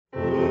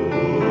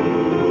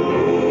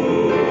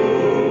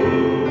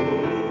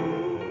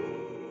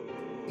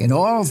in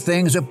all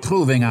things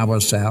approving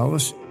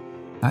ourselves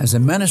as the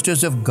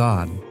ministers of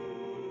God,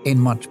 in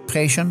much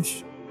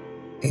patience,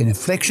 in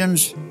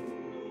afflictions,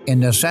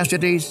 in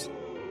necessities,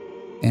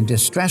 in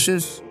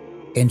distresses,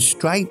 in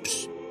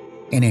stripes,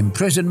 in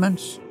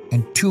imprisonments,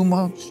 in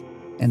tumults,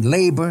 in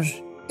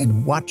labors,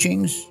 in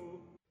watchings,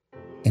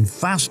 in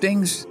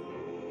fastings,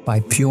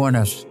 by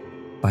pureness,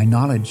 by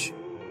knowledge,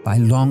 by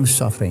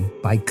long-suffering,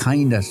 by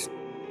kindness,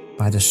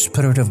 by the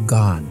Spirit of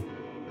God,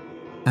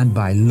 and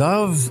by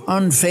love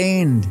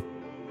unfeigned,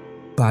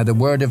 by the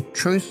word of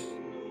truth,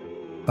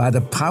 by the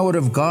power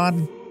of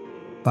God,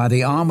 by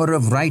the armor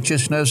of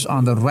righteousness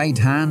on the right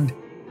hand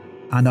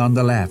and on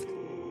the left,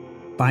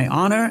 by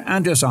honor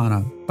and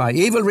dishonor, by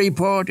evil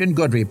report and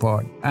good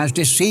report, as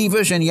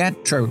deceivers and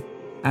yet true,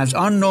 as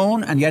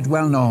unknown and yet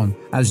well known,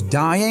 as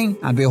dying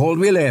and behold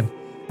we live,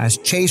 as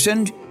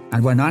chastened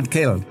and were not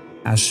killed,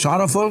 as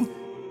sorrowful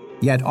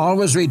yet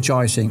always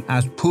rejoicing,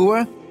 as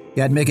poor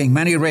yet making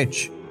many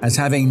rich, as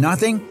having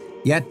nothing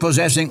yet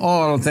possessing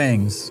all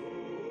things.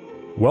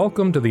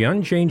 Welcome to the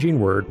Unchanging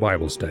Word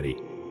Bible Study.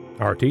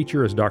 Our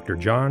teacher is Dr.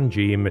 John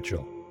G.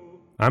 Mitchell.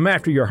 "I'm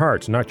after your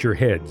hearts, not your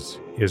heads,"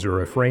 is a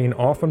refrain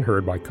often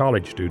heard by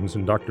college students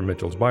in Dr.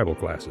 Mitchell's Bible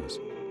classes.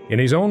 In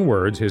his own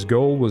words, his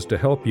goal was to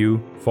help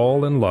you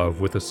fall in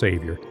love with the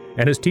Savior,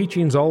 and his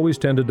teachings always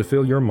tended to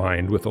fill your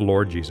mind with the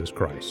Lord Jesus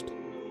Christ.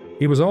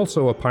 He was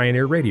also a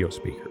pioneer radio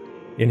speaker.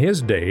 In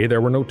his day, there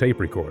were no tape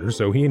recorders,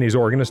 so he and his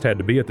organist had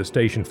to be at the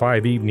station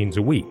 5 evenings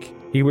a week.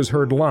 He was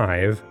heard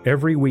live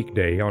every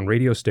weekday on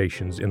radio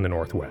stations in the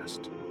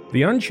Northwest.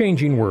 The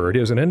Unchanging Word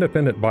is an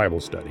independent Bible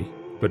study,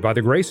 but by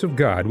the grace of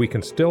God, we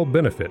can still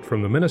benefit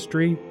from the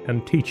ministry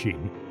and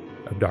teaching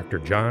of Dr.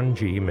 John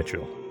G.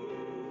 Mitchell.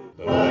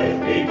 Life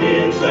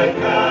begins at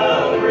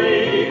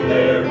Calvary,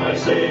 there my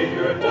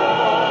Savior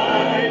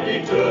died.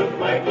 He took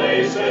my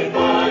place and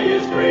by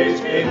His grace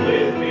came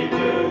with me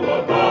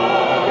to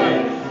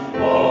abide.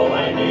 All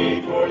I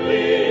need for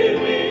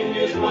living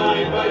is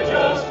mine by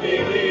just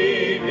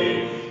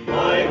believing.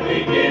 Life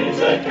begins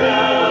at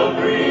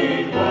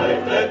Calvary,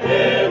 life that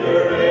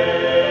never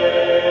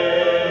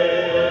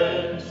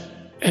ends.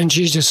 And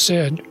Jesus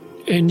said,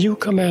 "A new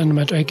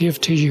commandment I give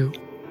to you,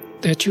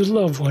 that you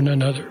love one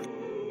another,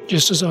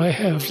 just as I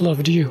have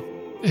loved you,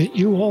 that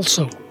you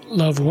also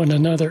love one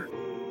another.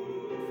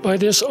 By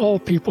this all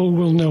people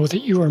will know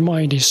that you are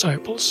my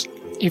disciples,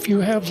 if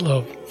you have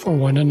love for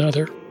one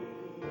another.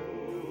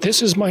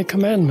 This is my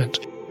commandment,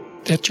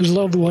 that you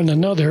love one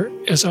another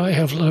as I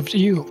have loved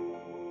you."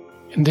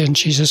 And then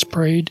Jesus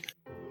prayed,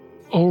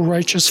 "O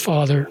righteous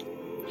Father,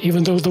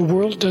 even though the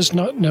world does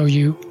not know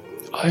you,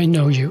 I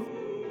know you,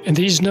 and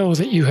these know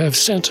that you have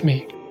sent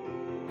me.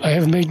 I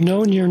have made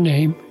known your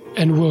name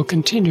and will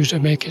continue to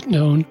make it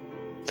known,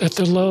 that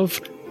the love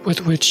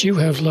with which you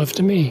have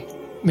loved me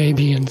may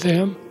be in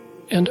them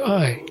and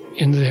I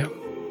in them."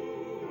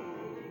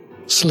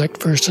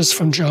 Select verses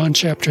from John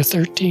chapter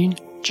 13,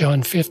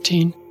 John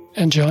 15,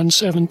 and John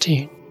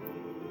 17.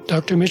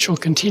 Dr. Mitchell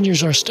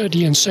continues our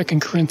study in 2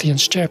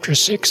 Corinthians chapter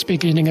 6,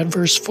 beginning at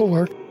verse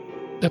 4,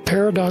 the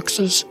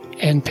paradoxes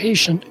and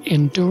patient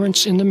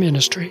endurance in the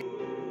ministry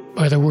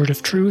by the word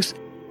of truth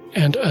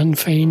and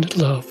unfeigned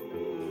love.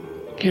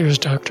 Here's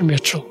Dr.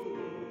 Mitchell.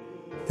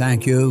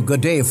 Thank you. Good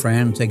day,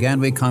 friends.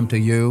 Again, we come to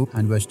you,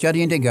 and we're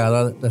studying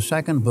together the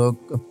second book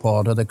of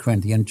Paul to the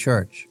Corinthian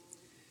church.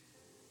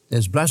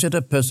 This blessed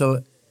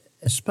epistle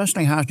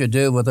especially has to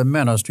do with the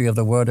ministry of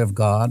the Word of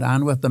God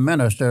and with the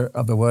minister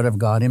of the Word of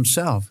God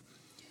himself.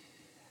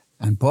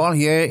 And Paul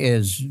here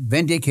is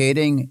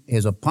vindicating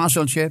his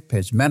apostleship,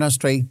 his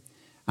ministry,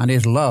 and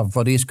his love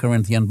for these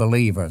Corinthian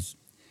believers.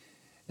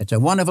 It's a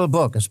wonderful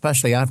book,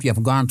 especially after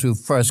you've gone through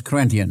 1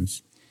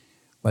 Corinthians,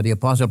 where the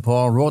Apostle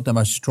Paul wrote them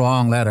a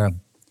strong letter,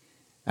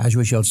 as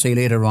we shall see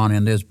later on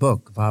in this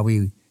book, how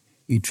he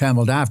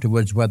trembled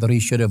afterwards whether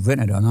he should have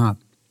written it or not.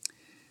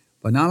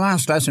 But now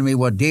last lesson we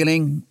were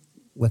dealing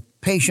with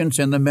patience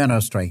in the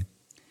ministry,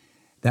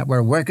 that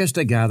we're workers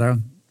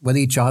together with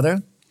each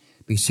other,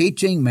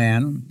 beseeching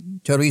men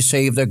to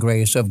receive the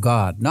grace of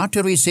God, not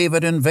to receive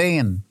it in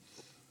vain.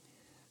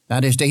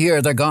 That is, to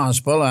hear the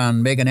gospel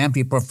and make an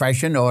empty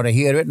profession, or to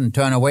hear it and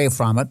turn away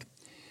from it,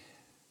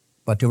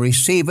 but to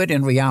receive it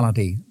in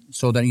reality,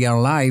 so that your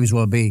lives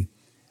will be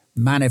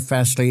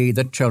manifestly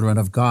the children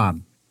of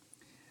God.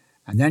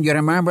 And then you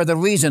remember the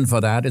reason for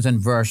that is in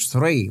verse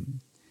 3,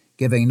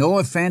 giving no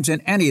offense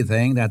in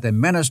anything, that the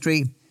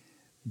ministry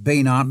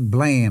be not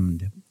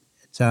blamed.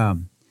 It's a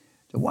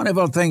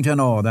wonderful thing to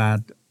know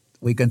that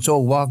we can so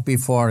walk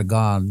before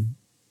God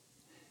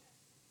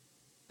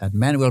that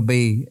men will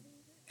be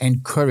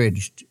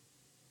encouraged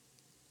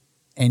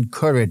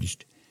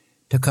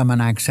to come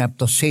and accept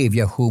the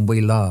Savior whom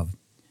we love,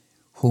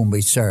 whom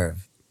we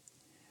serve.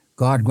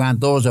 God grant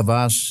those of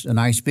us, and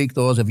I speak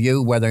those of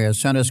you, whether you're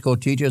Sunday school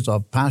teachers or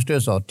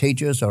pastors or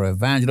teachers or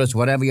evangelists,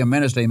 whatever your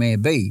ministry may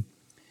be,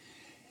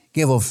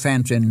 give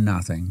offense in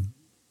nothing,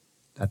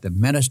 that the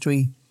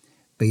ministry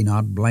be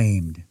not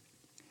blamed.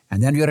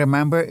 And then you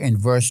remember in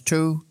verse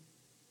 2,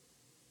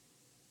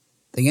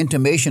 the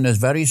intimation is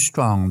very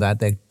strong that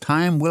the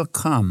time will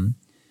come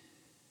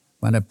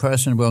when a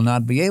person will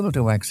not be able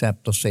to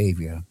accept the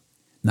Savior.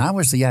 Now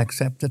is the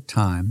accepted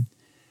time,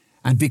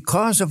 and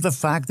because of the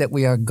fact that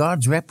we are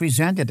God's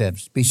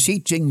representatives,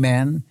 beseeching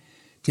men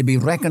to be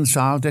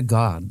reconciled to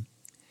God,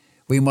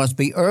 we must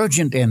be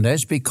urgent in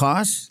this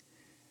because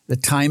the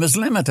time is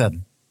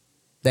limited.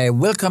 There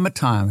will come a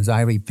time, as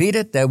I repeat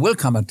it, there will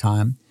come a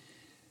time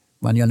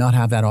when you'll not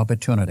have that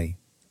opportunity.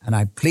 And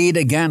I plead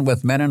again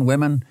with men and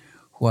women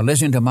who are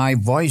listening to my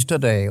voice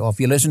today, or if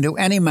you listen to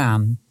any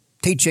man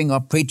teaching or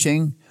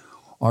preaching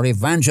or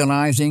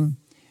evangelizing,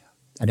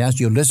 and as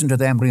you listen to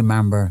them,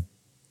 remember,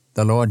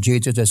 the Lord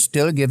Jesus is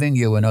still giving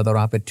you another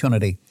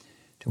opportunity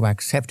to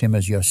accept Him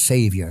as your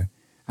Savior,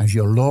 as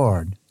your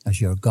Lord,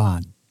 as your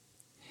God.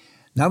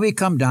 Now we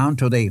come down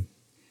to the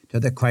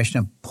question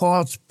of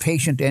Paul's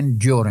patient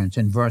endurance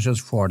in verses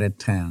 4 to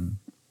 10.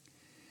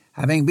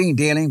 Having been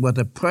dealing with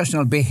the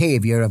personal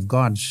behavior of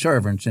God's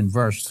servants in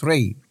verse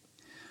 3,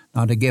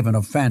 not to give an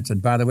offense.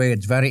 And by the way,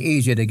 it's very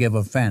easy to give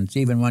offense,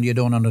 even when you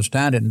don't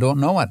understand it and don't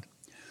know it.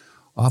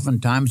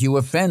 Oftentimes you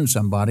offend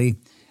somebody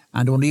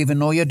and don't even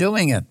know you're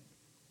doing it.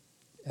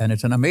 And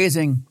it's an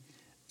amazing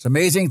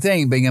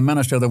thing being a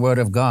minister of the Word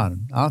of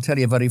God. I'll tell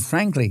you very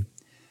frankly,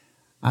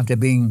 after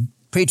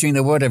preaching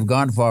the Word of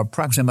God for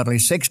approximately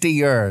 60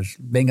 years,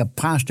 being a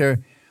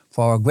pastor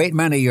for a great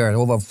many years,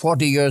 over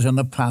 40 years in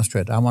the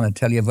pastorate, I want to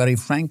tell you very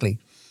frankly,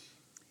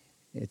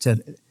 it's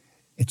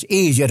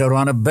easier to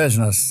run a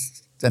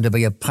business than to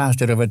be a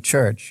pastor of a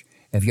church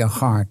if your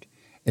heart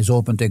is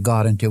open to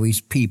God and to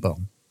His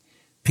people.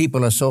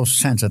 People are so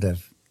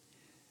sensitive.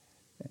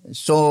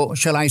 So,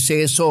 shall I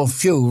say, so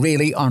few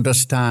really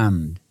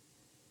understand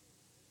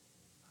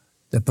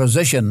the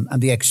position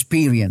and the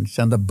experience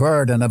and the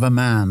burden of a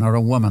man or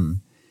a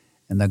woman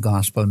in the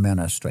gospel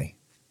ministry.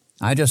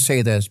 I just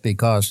say this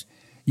because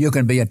you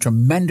can be a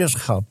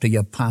tremendous help to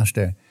your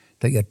pastor,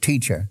 to your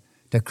teacher,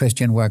 to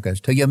Christian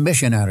workers, to your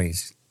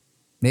missionaries.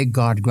 May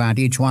God grant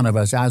each one of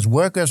us, as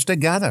workers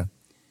together,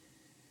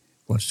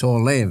 will so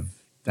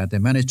live that the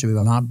ministry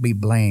will not be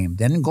blamed.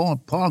 Then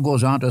Paul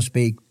goes on to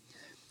speak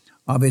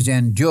of his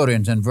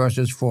endurance in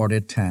verses 4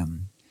 to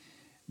 10.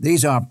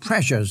 These are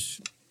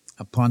pressures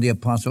upon the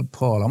Apostle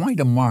Paul. I want you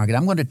to mark it.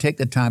 I'm going to take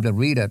the time to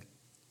read it.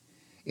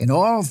 In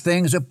all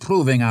things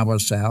approving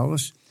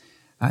ourselves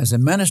as the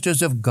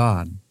ministers of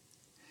God.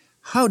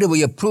 How do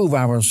we approve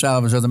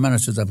ourselves as the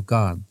ministers of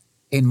God?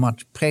 In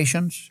much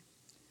patience,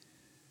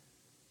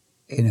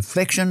 in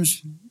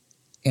afflictions,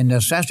 in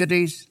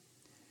necessities,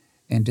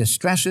 in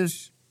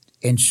distresses,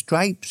 in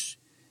stripes,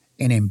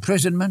 in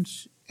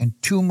imprisonments, in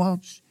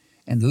tumults,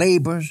 in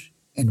labors,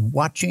 in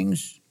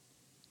watchings,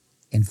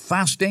 in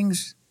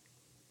fastings.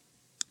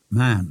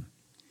 Man,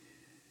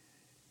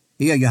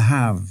 here you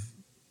have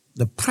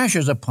the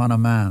pressures upon a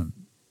man.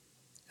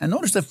 And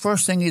notice the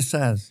first thing he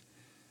says,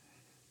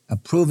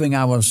 approving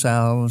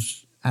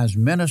ourselves as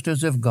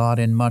ministers of God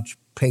in much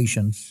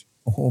patience.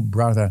 Oh,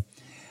 brother,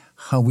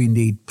 how we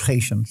need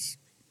patience.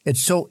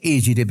 It's so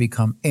easy to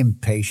become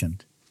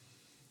impatient.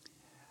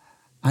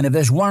 And if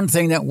there's one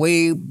thing that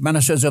we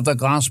ministers of the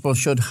gospel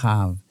should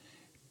have,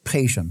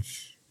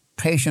 patience.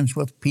 Patience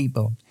with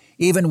people,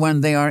 even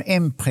when they are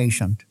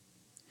impatient.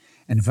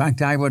 In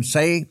fact, I would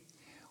say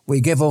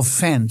we give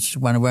offense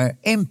when we're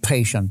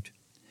impatient.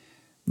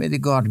 May the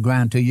God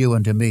grant to you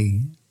and to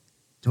me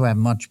to have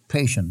much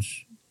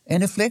patience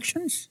in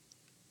afflictions.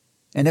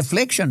 In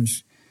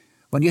afflictions,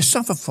 when you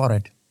suffer for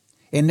it.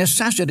 In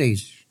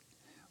necessities,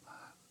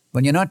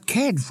 when you're not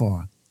cared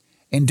for.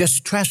 In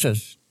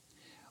distresses,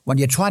 when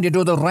you try to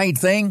do the right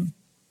thing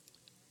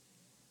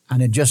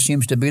and it just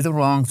seems to be the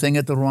wrong thing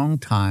at the wrong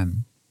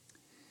time.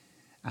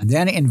 And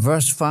then in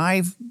verse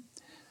 5,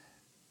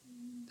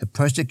 the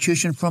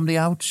persecution from the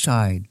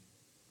outside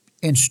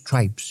in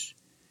stripes.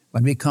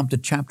 When we come to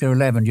chapter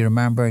 11, you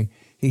remember,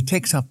 he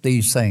takes up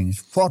these things.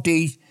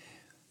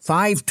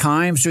 45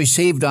 times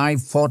received I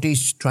 40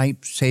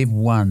 stripes save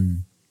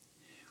one.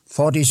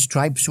 40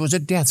 stripes was a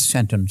death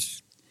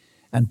sentence.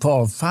 And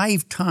Paul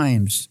 5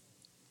 times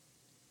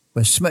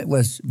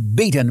was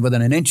beaten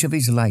within an inch of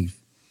his life.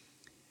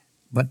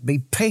 But be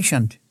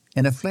patient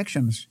in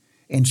afflictions,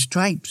 in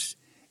stripes,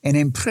 in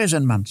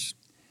imprisonments,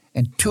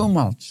 in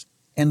tumults,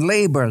 in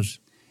labors,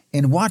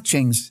 in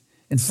watchings,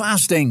 in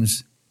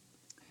fastings.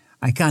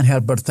 I can't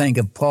help but think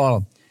of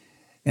Paul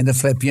in the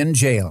Philippian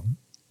jail.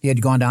 He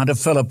had gone down to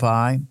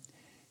Philippi.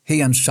 He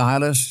and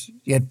Silas,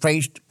 he had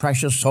preached,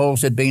 precious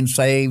souls had been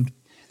saved.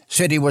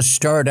 City was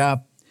stirred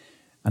up.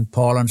 And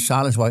Paul and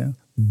Silas were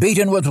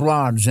beaten with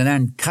rods and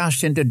then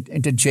cast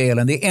into jail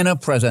in the inner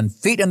prison,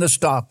 feet in the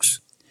stocks,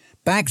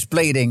 backs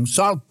bleeding,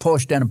 salt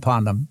pushed in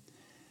upon them.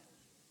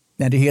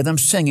 Then to hear them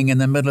singing in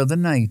the middle of the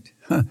night.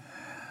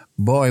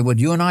 Boy, would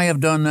you and I have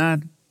done that?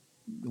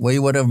 We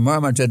would have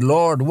murmured, said,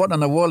 Lord, what in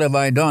the world have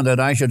I done that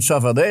I should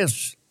suffer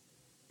this?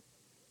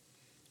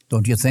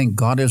 Don't you think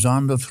God is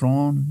on the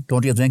throne?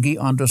 Don't you think He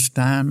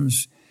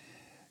understands?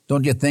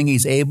 Don't you think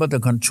He's able to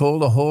control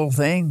the whole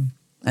thing?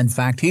 In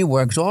fact, He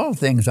works all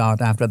things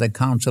out after the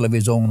counsel of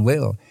His own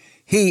will.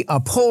 He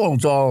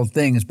upholds all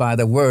things by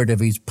the word of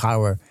His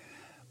power.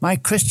 My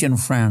Christian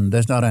friend,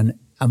 there's not an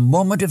a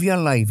moment of your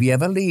life he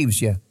ever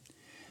leaves you.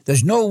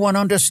 There's no one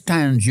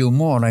understands you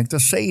more like the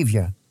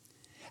Savior.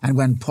 And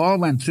when Paul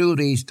went through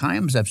these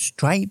times of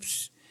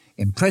stripes,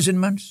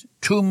 imprisonments,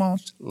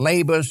 tumults,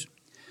 labors,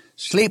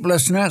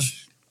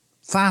 sleeplessness,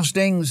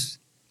 fastings,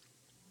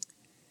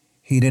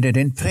 he did it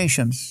in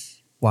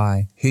patience.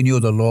 Why? He knew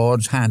the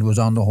Lord's hand was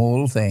on the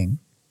whole thing.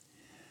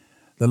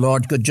 The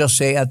Lord could just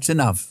say, that's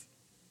enough.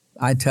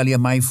 I tell you,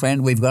 my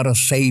friend, we've got a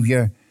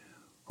Savior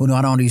who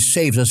not only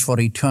saves us for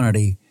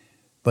eternity,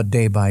 but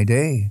day by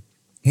day.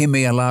 He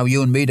may allow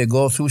you and me to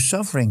go through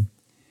suffering.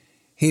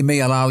 He may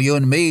allow you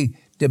and me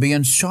to be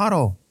in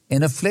sorrow,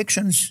 in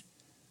afflictions.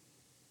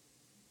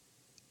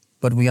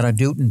 But we are to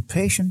do it in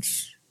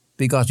patience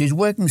because he's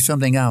working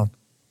something out.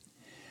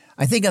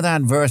 I think of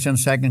that verse in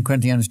 2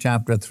 Corinthians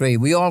chapter 3.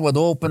 We all with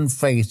open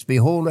face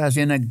behold as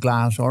in a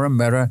glass or a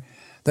mirror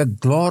the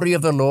glory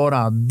of the Lord,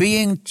 are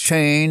being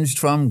changed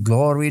from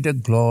glory to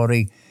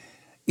glory,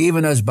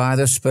 even as by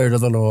the Spirit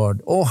of the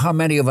Lord. Oh, how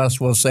many of us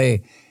will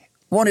say,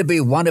 won't it be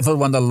wonderful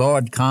when the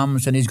Lord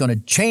comes and he's going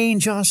to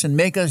change us and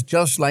make us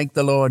just like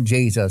the Lord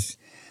Jesus?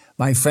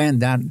 My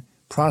friend, that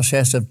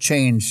process of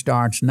change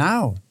starts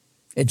now.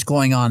 It's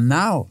going on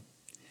now.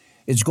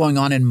 It's going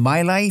on in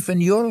my life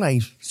and your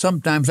life.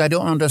 Sometimes I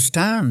don't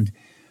understand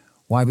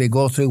why we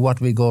go through what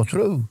we go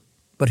through,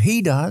 but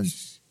he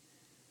does.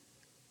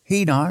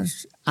 He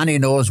does, and he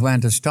knows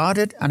when to start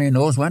it, and he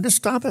knows when to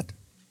stop it.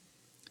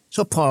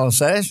 So Paul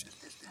says,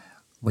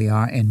 we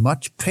are in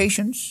much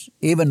patience,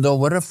 even though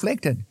we're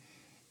afflicted,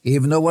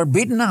 even though we're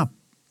beaten up,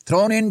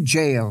 thrown in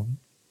jail,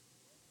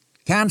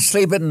 can't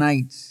sleep at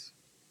nights,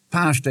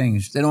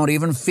 fastings, they don't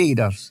even feed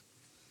us.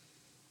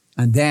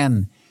 And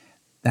then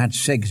that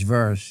 6th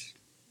verse,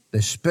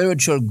 the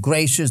spiritual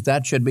graces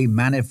that should be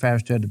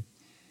manifested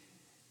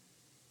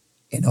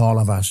in all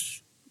of us.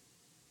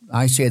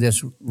 I say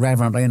this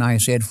reverently and I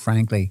say it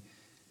frankly.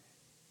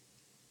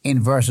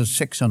 In verses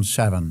 6 and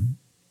 7,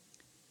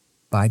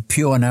 by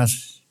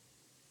pureness,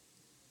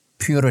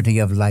 purity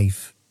of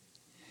life.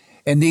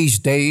 In these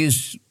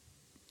days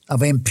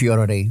of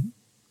impurity,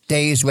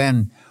 days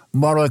when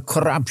moral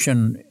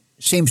corruption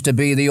seems to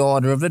be the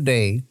order of the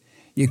day,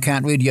 you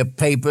can't read your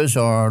papers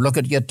or look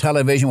at your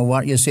television or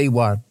what you see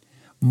what?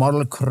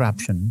 Moral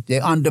corruption, the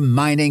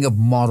undermining of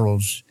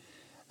morals,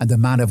 and the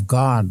man of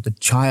God, the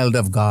child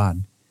of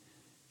God,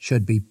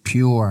 should be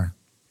pure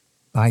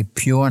by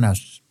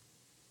pureness,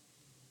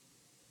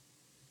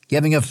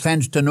 giving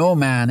offense to no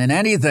man in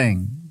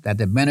anything, that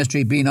the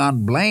ministry be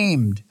not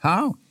blamed.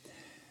 How?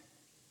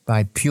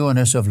 By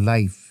pureness of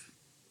life,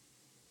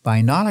 by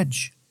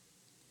knowledge.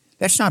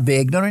 Let's not be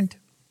ignorant.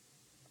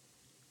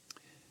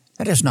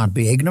 Let us not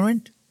be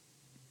ignorant.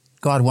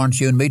 God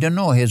wants you and me to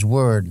know his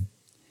word.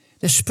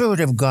 The Spirit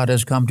of God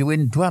has come to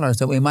indwell us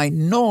that we might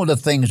know the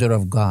things that are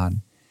of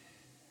God,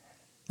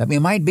 that we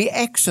might be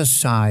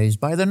exercised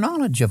by the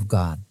knowledge of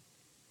God.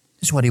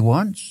 That's what he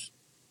wants.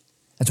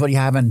 That's what you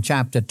have in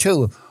chapter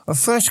 2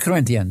 of 1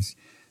 Corinthians.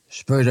 The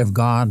Spirit of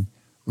God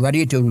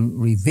ready to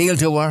reveal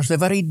to us the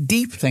very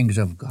deep things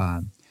of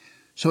God.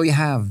 So you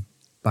have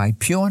by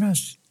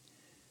pureness,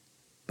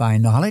 by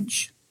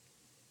knowledge.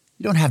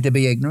 You don't have to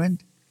be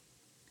ignorant.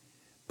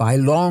 By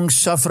long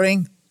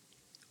suffering.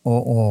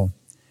 I'm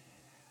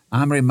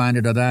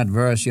reminded of that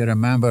verse you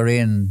remember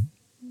in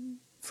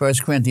 1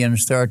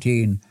 Corinthians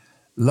 13.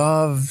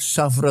 Love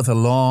suffereth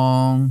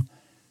long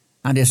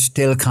and is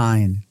still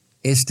kind.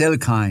 Is still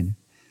kind.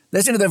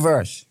 Listen to the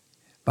verse.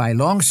 By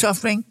long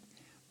suffering,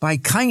 by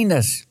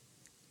kindness.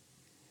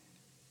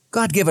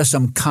 God give us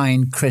some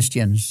kind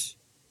Christians.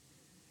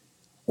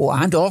 Oh,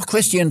 aren't all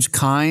Christians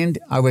kind?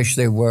 I wish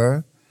they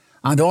were.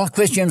 Aren't all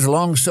Christians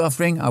long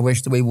suffering? I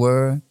wish that we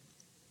were.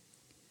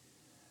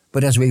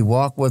 But as we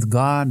walk with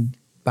God,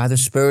 by the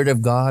Spirit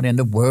of God and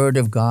the Word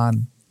of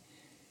God,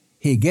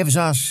 he gives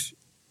us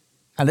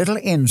a little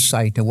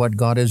insight to what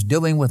God is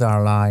doing with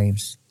our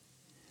lives.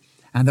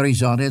 And the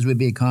result is we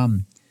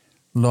become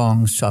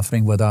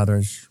long-suffering with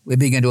others. We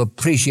begin to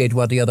appreciate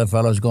what the other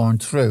fellow's going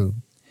through.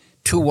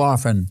 Too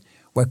often,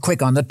 we're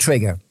quick on the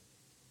trigger.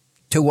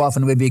 Too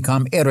often, we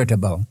become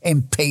irritable,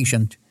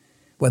 impatient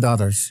with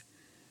others.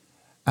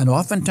 And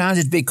oftentimes,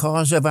 it's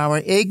because of our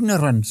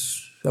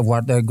ignorance of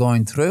what they're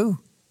going through.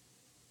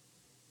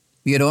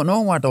 You don't know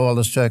what all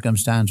the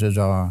circumstances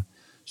are.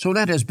 So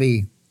let us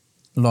be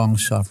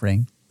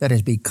long-suffering. Let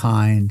us be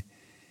kind.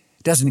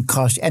 It doesn't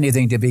cost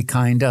anything to be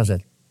kind, does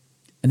it?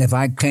 And if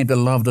I claim to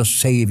love the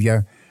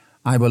Savior,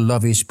 I will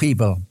love his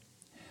people.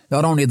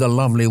 Not only the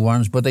lovely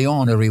ones, but the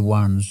ornery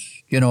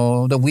ones. You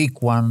know, the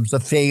weak ones, the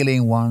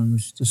failing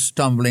ones, the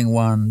stumbling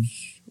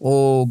ones.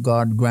 Oh,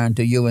 God grant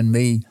to you and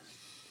me,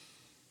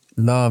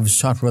 love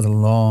suffereth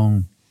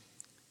long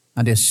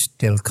and is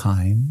still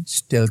kind,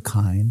 still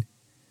kind.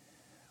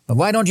 But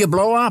why don't you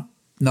blow up?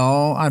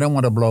 No, I don't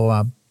want to blow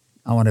up.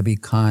 I want to be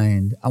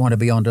kind. I want to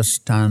be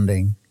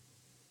understanding.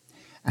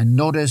 And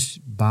notice,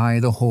 by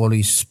the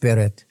Holy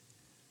Spirit.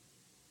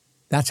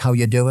 That's how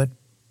you do it,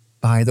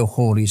 by the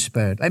Holy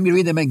Spirit. Let me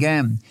read them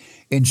again.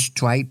 In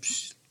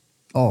stripes.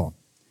 Oh,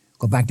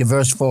 go back to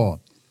verse 4.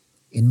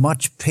 In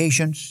much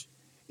patience,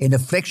 in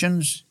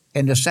afflictions,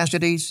 in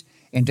necessities,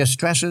 in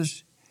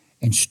distresses,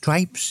 in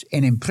stripes,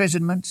 in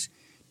imprisonments,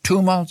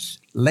 tumults,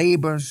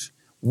 labors,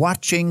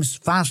 watchings,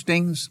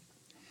 fastings,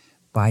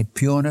 by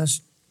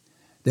pureness.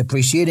 The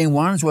preceding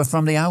ones were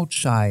from the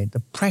outside,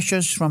 the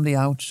precious from the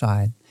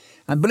outside.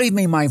 And believe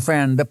me, my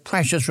friend, the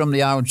precious from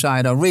the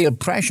outside are real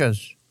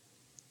precious.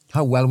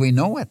 How well we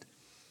know it.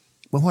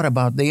 But what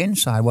about the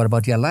inside? What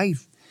about your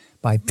life?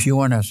 By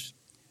pureness,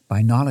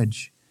 by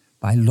knowledge,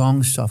 by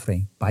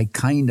long-suffering, by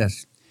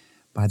kindness,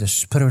 by the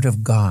Spirit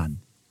of God,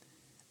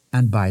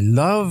 and by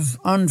love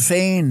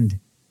unfeigned.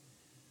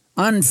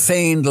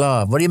 Unfeigned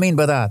love. What do you mean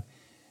by that?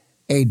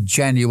 A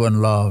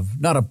genuine love,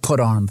 not a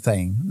put-on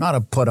thing, not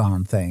a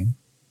put-on thing.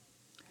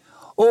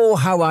 Oh,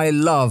 how I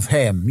love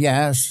him,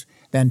 yes,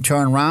 then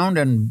turn round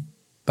and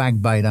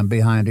backbite him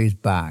behind his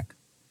back.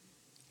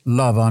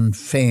 Love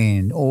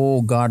unfeigned.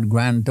 Oh, God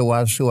grant to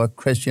us who are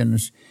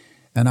Christians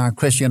in our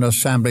Christian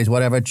assemblies,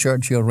 whatever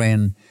church you're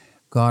in,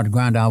 God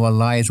grant our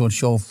lives will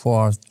show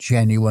forth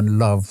genuine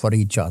love for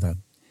each other.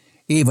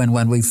 Even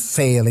when we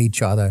fail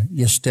each other,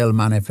 you still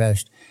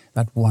manifest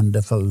that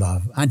wonderful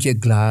love. Aren't you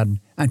glad?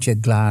 Aren't you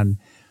glad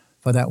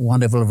for that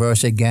wonderful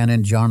verse again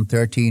in John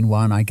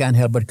 13:1? I can't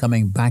help but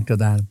coming back to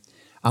that.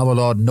 Our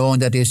Lord, knowing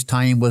that his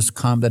time was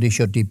come that he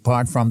should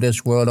depart from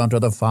this world unto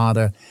the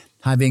Father,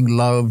 having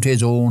loved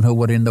his own who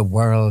were in the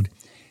world,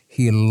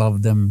 he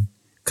loved them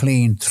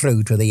clean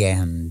through to the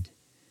end.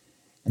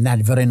 And that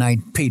very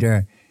night,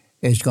 Peter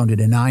is going to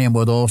deny him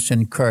with oaths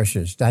and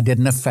curses. That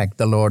didn't affect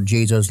the Lord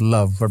Jesus'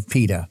 love for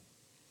Peter.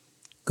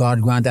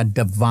 God grant that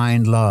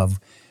divine love,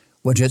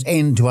 which is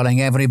indwelling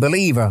every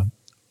believer.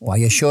 Are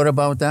you sure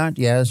about that?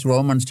 Yes,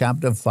 Romans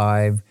chapter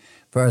 5,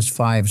 verse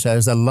 5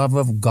 says, the love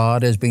of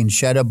God has been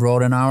shed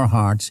abroad in our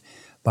hearts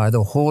by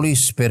the Holy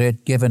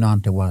Spirit given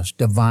unto us.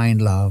 Divine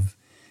love,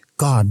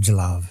 God's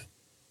love.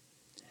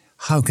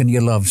 How can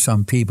you love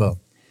some people?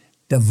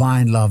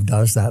 Divine love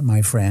does that,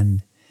 my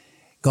friend.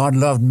 God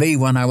loved me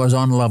when I was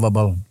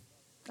unlovable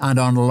and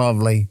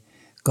unlovely.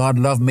 God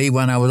loved me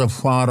when I was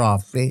afar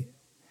off,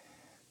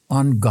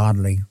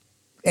 ungodly,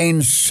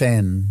 in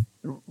sin,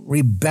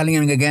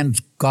 rebelling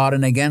against God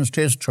and against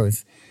his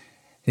truth.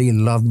 He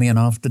loved me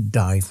enough to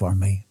die for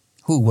me.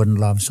 Who wouldn't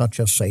love such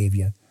a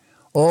Savior?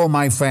 Oh,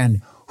 my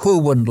friend, who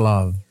wouldn't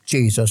love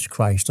Jesus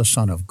Christ, the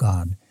Son of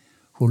God,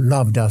 who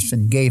loved us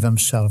and gave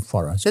himself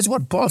for us? It's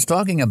what Paul's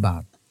talking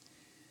about.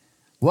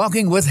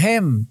 Walking with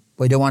him.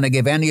 We don't want to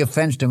give any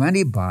offense to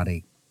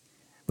anybody.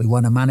 We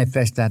want to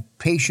manifest that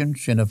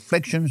patience in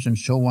afflictions and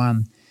so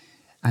on.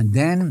 And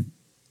then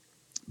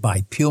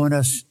by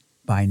pureness,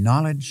 by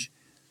knowledge,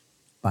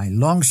 by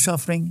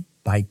long-suffering,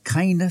 by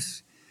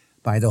kindness,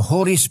 by the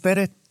Holy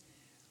Spirit,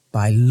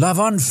 by love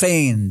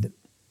unfeigned.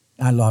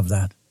 I love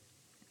that.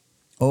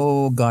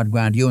 Oh, God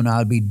grant you and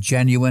I'll be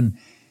genuine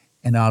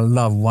in our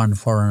love one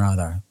for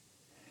another.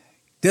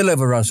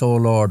 Deliver us, O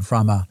Lord,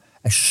 from a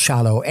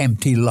shallow,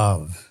 empty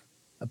love.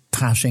 A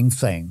passing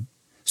thing,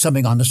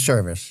 something on the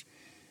surface.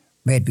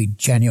 May it be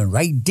genuine,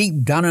 right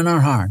deep down in our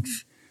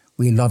hearts.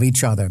 We love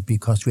each other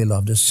because we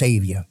love the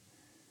Savior.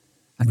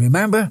 And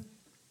remember,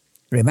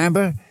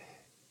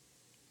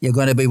 you're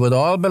going to be with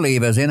all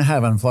believers in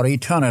heaven for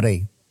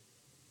eternity.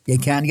 You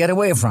can't get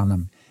away from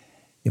them.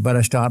 You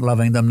better start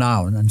loving them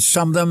now. And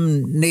some of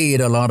them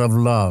need a lot of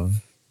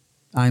love.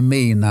 I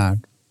mean that.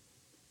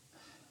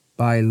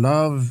 By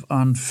love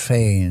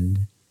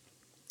unfeigned.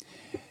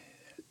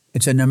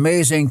 It's an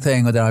amazing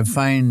thing that I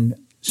find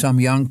some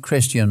young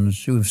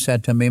Christians who've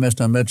said to me,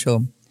 Mr.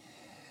 Mitchell,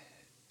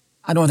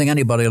 I don't think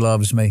anybody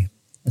loves me.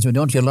 I said,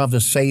 don't you love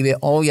the Savior?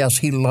 Oh, yes,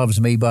 he loves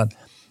me, but,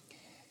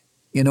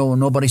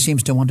 nobody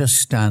seems to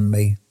understand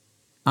me.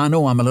 I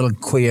know I'm a little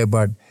queer,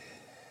 but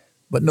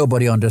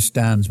nobody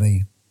understands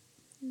me.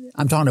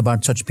 I'm talking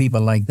about such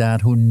people like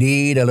that who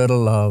need a little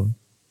love.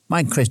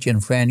 My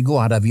Christian friend, go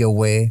out of your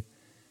way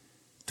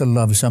to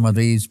love some of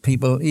these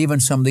people, even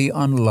some of the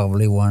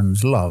unlovely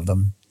ones. Love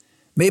them.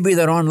 Maybe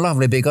they're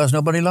unlovely because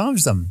nobody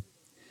loves them.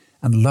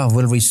 And love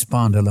will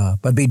respond to love,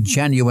 but be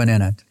genuine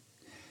in it.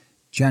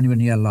 Genuine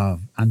in your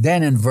love. And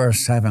then in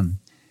verse 7,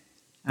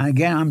 and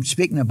again I'm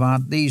speaking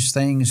about these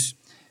things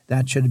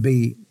that should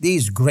be,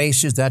 these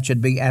graces that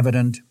should be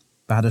evident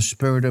by the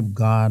Spirit of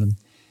God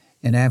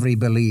in every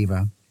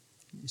believer.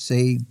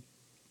 See,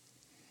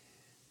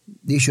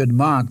 these should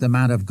mark the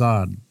man of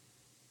God.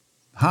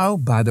 How?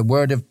 By the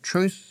word of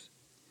truth,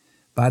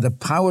 by the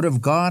power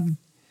of God,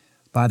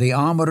 by the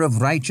armor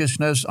of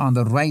righteousness on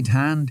the right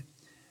hand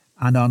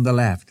and on the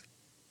left.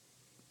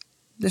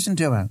 Listen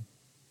to it.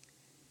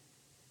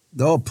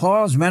 Though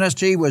Paul's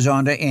ministry was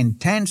under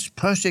intense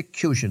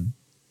persecution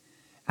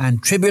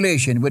and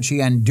tribulation, which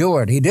he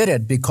endured, he did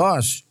it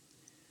because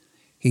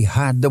he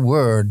had the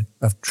word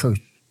of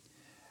truth.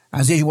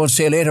 As he will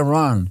say later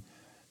on,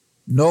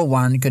 no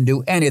one can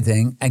do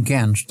anything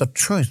against the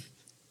truth.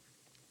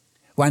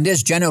 When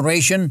this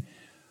generation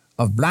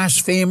of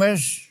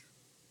blasphemers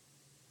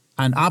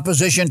and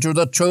opposition to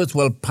the truth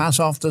will pass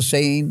off the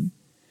scene,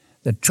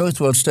 the truth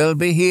will still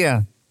be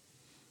here.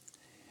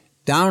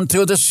 Down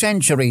through the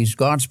centuries,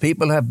 God's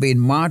people have been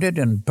martyred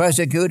and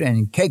persecuted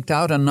and kicked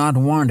out and not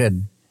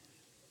wanted.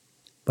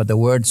 But the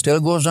word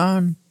still goes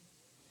on.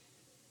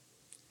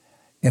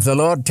 If the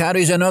Lord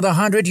tarries another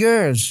 100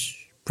 years,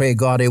 pray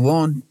God he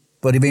won't,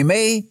 but if he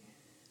may,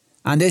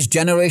 and this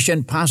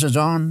generation passes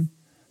on,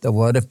 the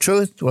word of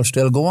truth will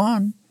still go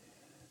on.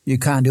 You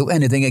can't do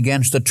anything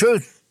against the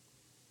truth.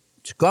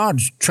 It's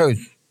God's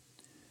truth.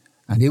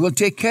 And he will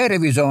take care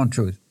of his own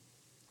truth.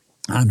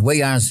 And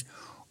we as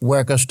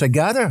workers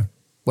together,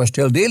 we're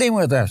still dealing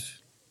with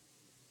this.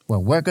 We're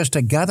workers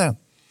together.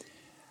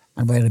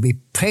 And we're to be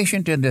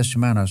patient in this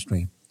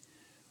ministry.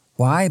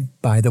 Why?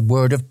 By the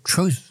word of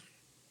truth.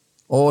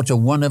 Oh, it's a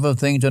wonderful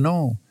thing to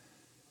know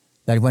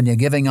that when you're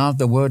giving out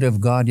the word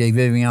of God, you're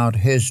giving out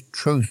his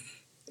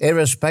truth,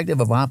 irrespective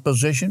of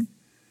opposition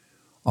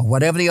or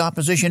whatever the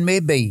opposition may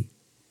be.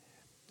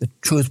 The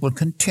truth will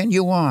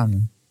continue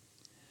on.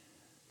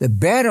 The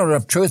bearer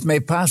of truth may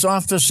pass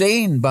off the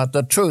scene, but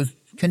the truth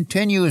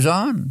continues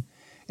on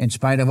in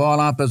spite of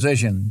all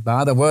opposition,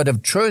 by the word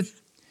of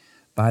truth,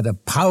 by the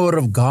power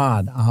of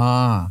God.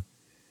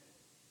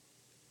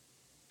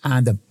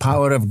 And the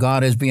power of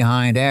God is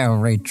behind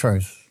every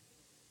truth.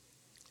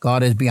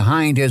 God is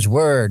behind his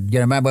word. You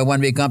remember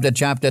when we come to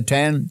chapter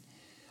 10,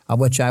 of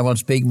which I will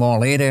speak more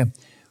later,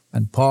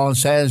 when Paul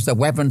says the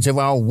weapons of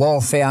our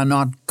warfare are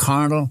not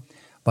carnal,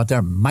 but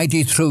they're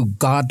mighty through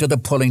God to the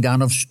pulling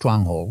down of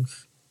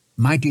strongholds.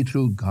 Mighty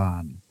through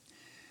God.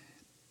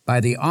 By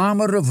the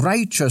armor of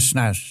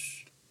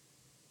righteousness.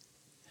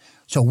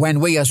 So when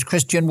we as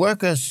Christian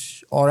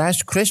workers or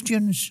as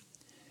Christians,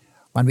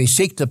 when we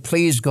seek to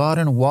please God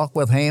and walk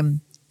with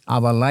him,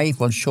 our life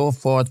will show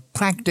forth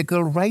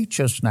practical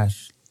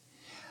righteousness.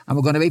 And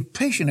we're going to be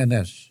patient in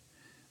this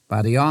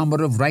by the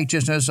armor of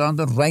righteousness on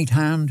the right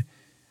hand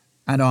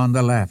and on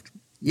the left.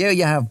 Here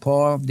you have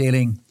Paul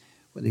dealing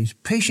with his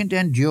patient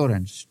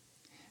endurance.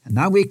 And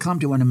now we come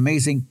to an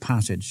amazing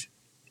passage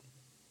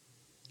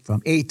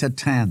from 8 to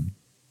 10.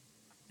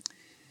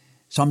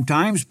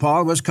 Sometimes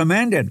Paul was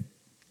commended.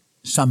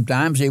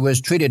 Sometimes he was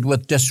treated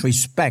with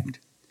disrespect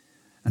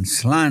and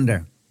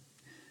slander.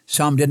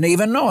 Some didn't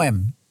even know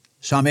him.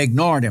 Some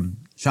ignored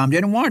him. Some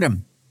didn't want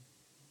him.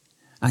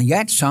 And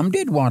yet some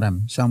did want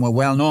him. Some were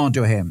well known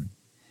to him.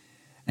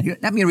 And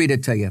let me read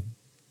it to you.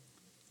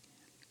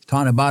 It's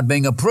talking about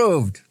being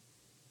approved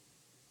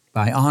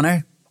by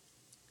honor,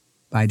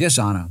 by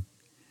dishonor,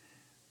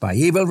 by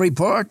evil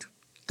report,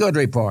 good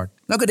report.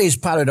 Look at these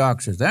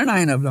paradoxes. There are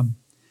 9 of them.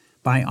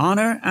 By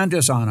honor and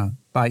dishonor,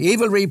 by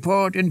evil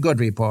report and good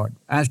report,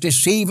 as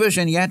deceivers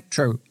and yet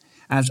true,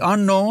 as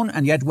unknown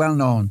and yet well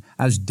known,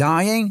 as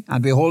dying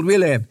and behold we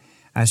live,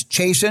 as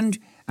chastened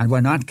and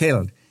were not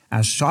killed,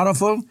 as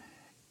sorrowful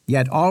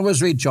yet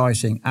always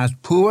rejoicing, as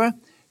poor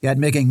yet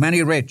making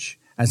many rich,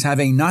 as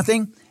having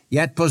nothing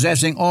yet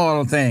possessing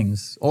all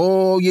things.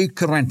 O ye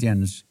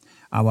Corinthians,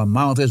 our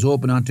mouth is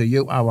open unto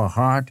you, our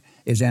heart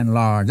is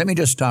enlarged. Let me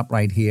just stop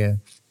right here.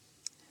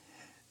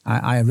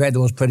 I read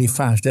those pretty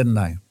fast, didn't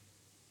I?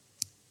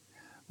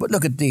 But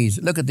look at these.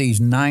 Look at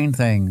these 9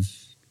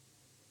 things.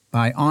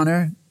 By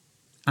honor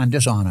and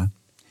dishonor.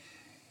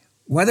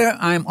 Whether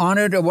I'm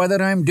honored or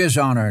whether I'm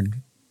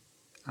dishonored,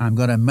 I'm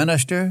going to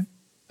minister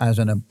as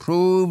an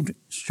approved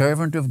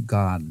servant of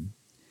God.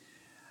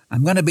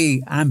 I'm going to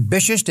be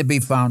ambitious to be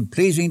found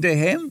pleasing to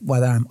him,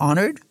 whether I'm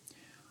honored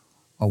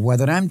or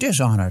whether I'm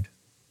dishonored.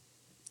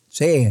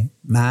 Say,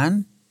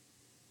 man,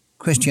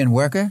 Christian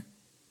worker,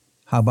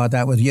 how about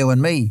that with you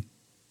and me?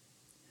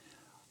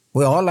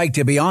 We all like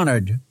to be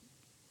honored.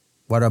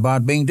 What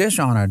about being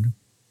dishonored?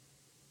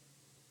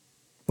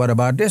 What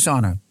about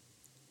dishonor?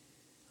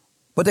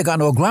 But they got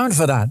no ground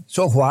for that.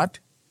 So what?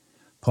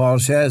 Paul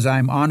says,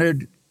 I'm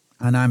honored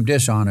and I'm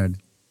dishonored.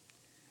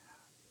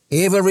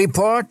 Evil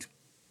report,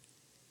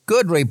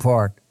 good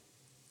report.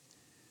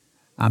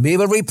 I'm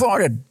evil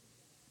reported.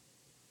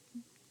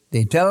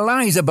 They tell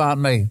lies about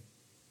me.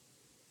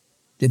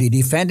 Did he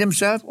defend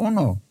himself? Oh,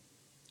 no.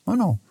 Oh,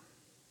 no.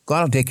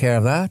 God will take care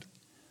of that.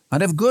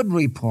 And of good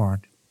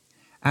report.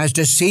 As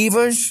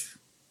deceivers,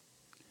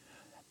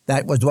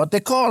 that was what they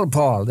called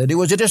Paul, that he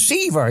was a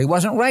deceiver. He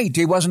wasn't right.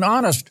 He wasn't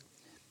honest.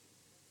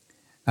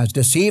 As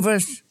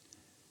deceivers,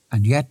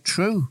 and yet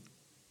true.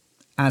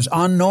 As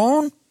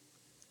unknown?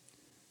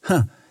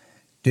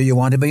 Do you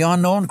want to be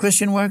unknown,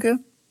 Christian worker?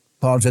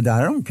 Paul said,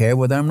 I don't care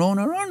whether I'm known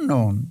or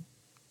unknown.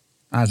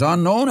 As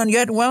unknown and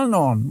yet well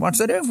known. What's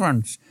the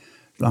difference?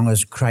 As long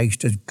as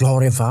Christ is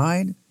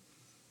glorified.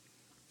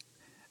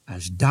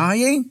 As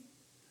dying.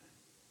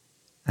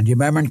 And you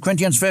remember in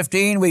Corinthians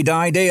 15, we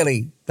die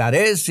daily. That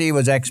is, he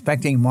was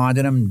expecting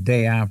martyrdom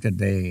day after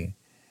day.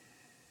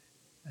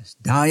 As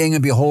dying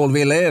and behold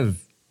we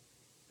live.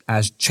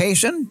 As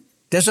chastened,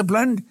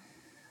 disciplined,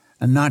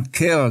 and not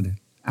killed.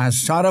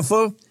 As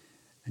sorrowful,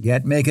 and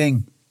yet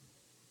making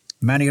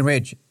many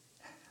rich.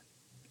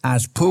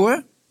 As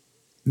poor,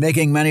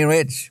 making many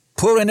rich.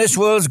 Poor in this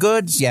world's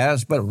goods,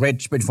 yes, but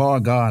rich before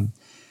God.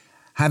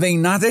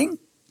 Having nothing,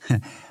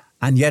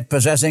 and yet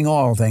possessing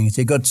all things.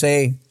 He could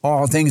say,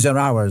 all things are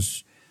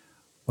ours.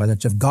 whether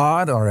it's of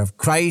God or of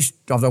Christ,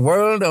 of the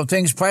world, of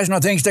things present or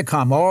things to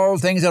come. All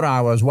things are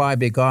ours. Why?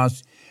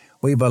 Because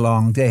we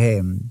belong to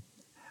Him.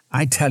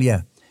 I tell you,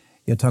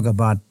 you talk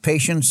about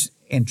patience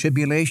in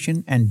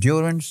tribulation,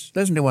 endurance.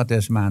 Listen to what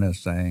this man is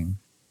saying.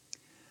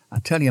 I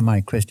tell you, my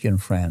Christian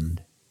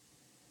friend,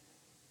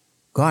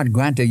 God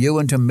grant to you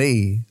and to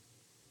me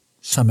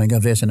something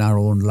of this in our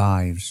own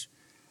lives.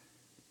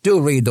 Do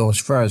read those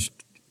first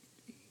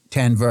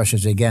 10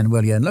 verses again,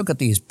 will you? And look at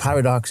these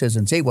paradoxes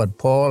and see what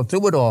Paul,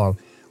 through it all,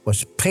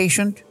 was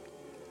patient.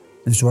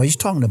 And that's what he's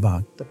talking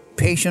about, the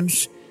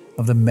patience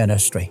of the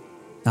ministry.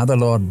 Now the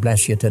Lord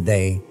bless you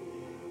today.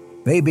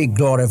 May He be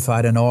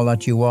glorified in all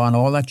that you are and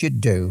all that you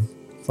do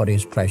for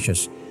His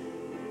precious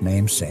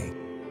name's sake.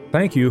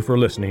 Thank you for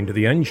listening to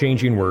the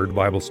Unchanging Word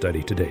Bible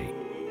Study today.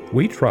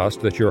 We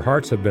trust that your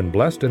hearts have been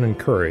blessed and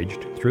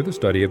encouraged through the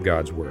study of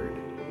God's Word.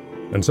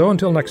 And so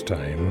until next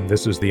time,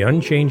 this is the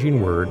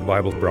Unchanging Word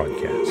Bible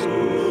broadcast.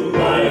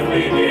 Life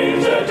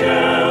begins at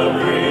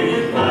Calvary.